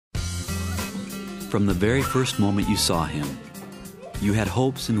From the very first moment you saw him, you had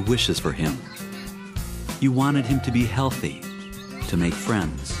hopes and wishes for him. You wanted him to be healthy, to make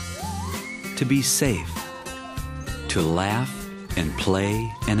friends, to be safe, to laugh and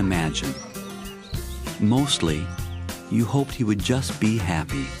play and imagine. Mostly, you hoped he would just be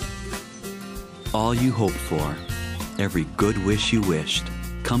happy. All you hoped for, every good wish you wished,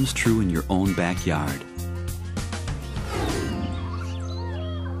 comes true in your own backyard.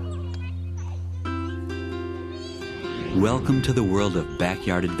 Welcome to the world of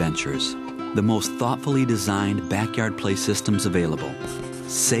backyard adventures, the most thoughtfully designed backyard play systems available.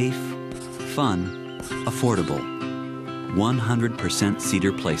 Safe, fun, affordable. 100%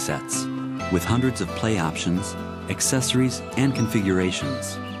 cedar play sets with hundreds of play options, accessories, and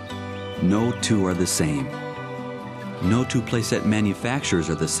configurations. No two are the same. No two playset manufacturers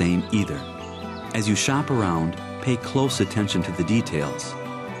are the same either. As you shop around, pay close attention to the details.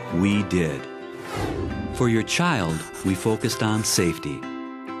 We did. For your child, we focused on safety.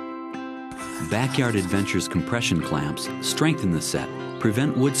 Backyard Adventures compression clamps strengthen the set,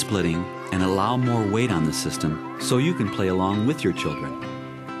 prevent wood splitting, and allow more weight on the system so you can play along with your children.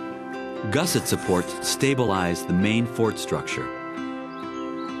 Gusset supports stabilize the main fort structure.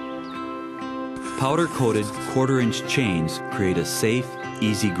 Powder-coated quarter-inch chains create a safe,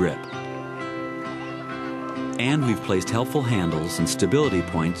 easy grip. And we've placed helpful handles and stability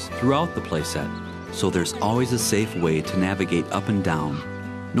points throughout the playset, so there's always a safe way to navigate up and down,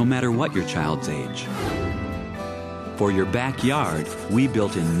 no matter what your child's age. For your backyard, we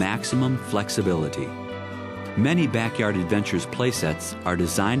built in maximum flexibility. Many Backyard Adventures playsets are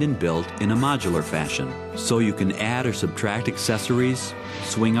designed and built in a modular fashion, so you can add or subtract accessories,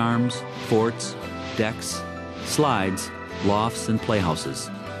 swing arms, forts, decks, slides, lofts, and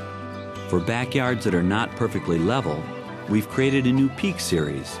playhouses. For backyards that are not perfectly level, we've created a new Peak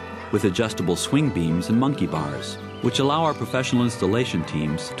series with adjustable swing beams and monkey bars, which allow our professional installation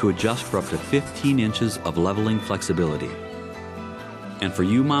teams to adjust for up to 15 inches of leveling flexibility. And for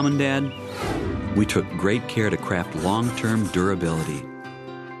you, Mom and Dad, we took great care to craft long-term durability.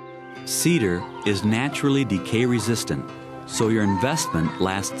 Cedar is naturally decay resistant, so your investment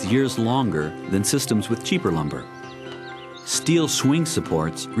lasts years longer than systems with cheaper lumber. Steel swing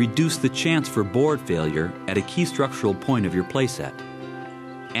supports reduce the chance for board failure at a key structural point of your playset.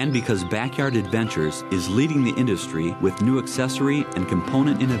 And because Backyard Adventures is leading the industry with new accessory and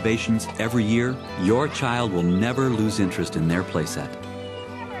component innovations every year, your child will never lose interest in their playset.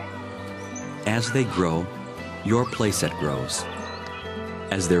 As they grow, your playset grows.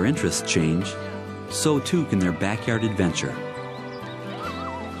 As their interests change, so too can their backyard adventure.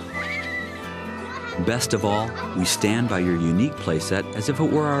 Best of all, we stand by your unique playset as if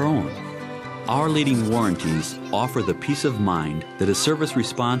it were our own. Our leading warranties offer the peace of mind that a service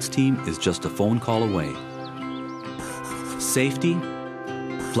response team is just a phone call away. Safety,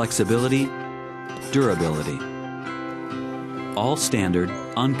 flexibility, durability. All standard,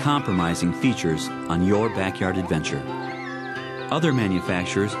 uncompromising features on your backyard adventure. Other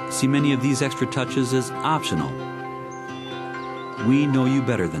manufacturers see many of these extra touches as optional. We know you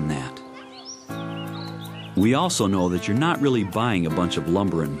better than that. We also know that you're not really buying a bunch of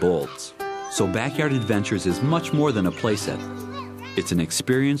lumber and bolts. So Backyard Adventures is much more than a playset. It's an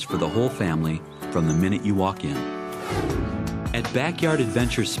experience for the whole family from the minute you walk in. At Backyard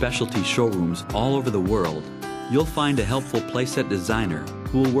Adventures specialty showrooms all over the world, you'll find a helpful playset designer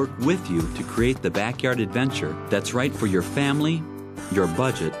who will work with you to create the backyard adventure that's right for your family, your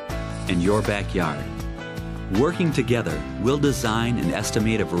budget, and your backyard. Working together, we'll design and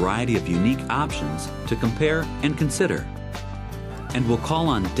estimate a variety of unique options to compare and consider. And we'll call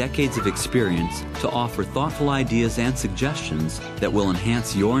on decades of experience to offer thoughtful ideas and suggestions that will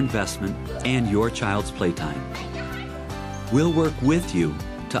enhance your investment and your child's playtime. We'll work with you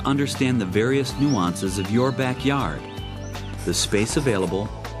to understand the various nuances of your backyard, the space available,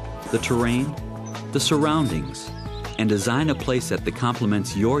 the terrain, the surroundings, and design a playset that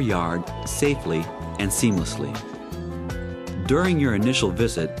complements your yard safely and seamlessly. During your initial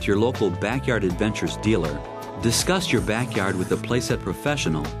visit to your local Backyard Adventures dealer, discuss your backyard with a playset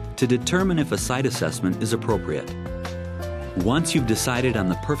professional to determine if a site assessment is appropriate. Once you've decided on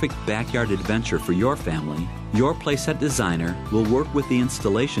the perfect backyard adventure for your family, your playset designer will work with the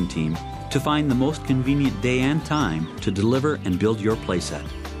installation team to find the most convenient day and time to deliver and build your playset.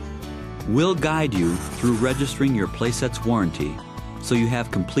 We'll guide you through registering your playset's warranty so you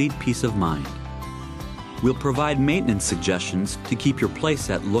have complete peace of mind. We'll provide maintenance suggestions to keep your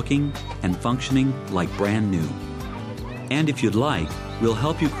playset looking and functioning like brand new. And if you'd like, we'll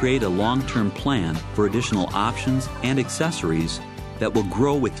help you create a long-term plan for additional options and accessories that will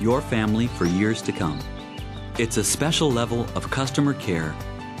grow with your family for years to come. It's a special level of customer care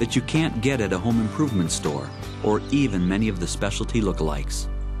that you can't get at a home improvement store or even many of the specialty lookalikes.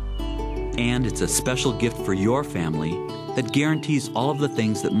 And it's a special gift for your family that guarantees all of the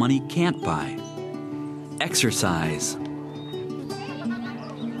things that money can't buy. Exercise,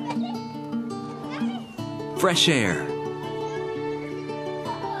 fresh air,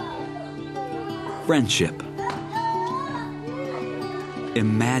 friendship,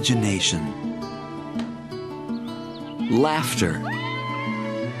 imagination, laughter,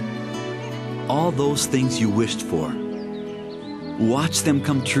 all those things you wished for. Watch them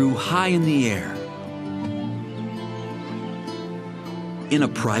come true high in the air, in a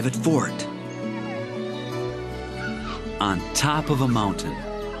private fort, on top of a mountain,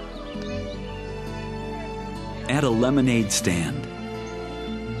 at a lemonade stand,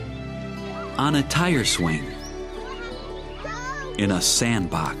 on a tire swing, in a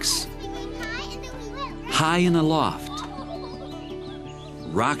sandbox, high in a loft,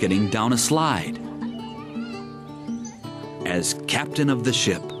 rocketing down a slide, as captain of the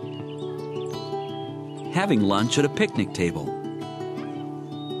ship, having lunch at a picnic table,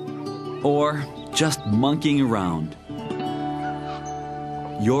 or just monkeying around.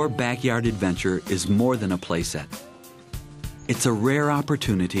 Your backyard adventure is more than a playset. It's a rare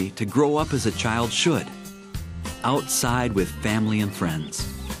opportunity to grow up as a child should, outside with family and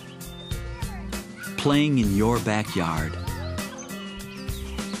friends, playing in your backyard,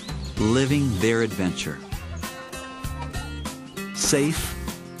 living their adventure. Safe,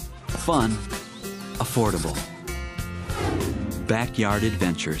 fun, affordable. Backyard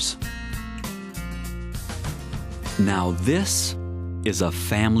adventures. Now this is a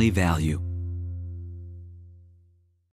family value.